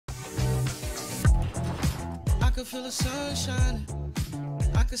could feel the sun shining.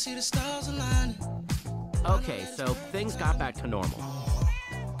 I could see the stars aligning. Okay, so things got back to normal.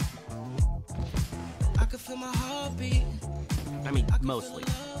 I could feel my heart beat. I mean, mostly.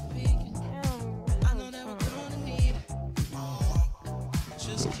 I know that we're gonna need it.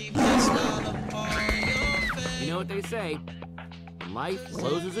 Just keep that smile up on your face. You know what they say? When life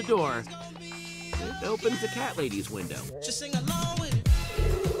closes a door, it opens a cat lady's window. Just sing along with it.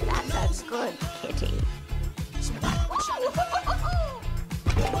 That's a good kitty.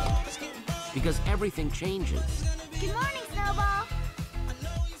 Because everything changes. Good morning, Snowball.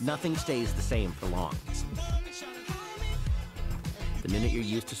 Nothing stays the same for long. The minute you're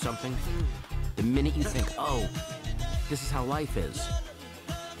used to something, the minute you think, oh, this is how life is,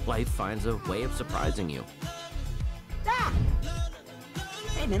 life finds a way of surprising you. Ah!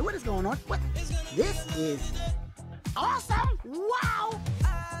 Hey man, what is going on? What? This is awesome! Wow!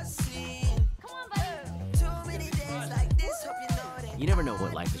 Come on, buddy. You never know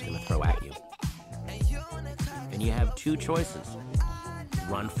what life is going to throw at you. And you have two choices.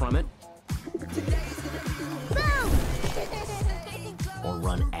 Run from it, or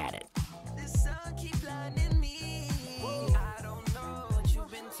run at it.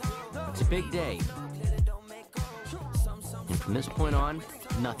 It's a big day. And from this point on,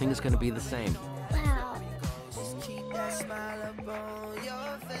 nothing is going to be the same. Wow.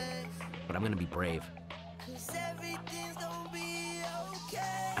 But I'm going to be brave.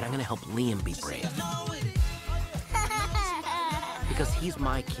 And I'm going to help Liam be brave. Because he's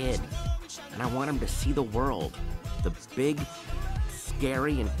my kid. And I want him to see the world. The big,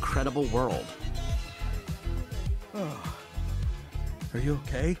 scary, incredible world. Are you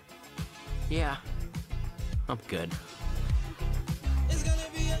okay? Yeah, I'm good.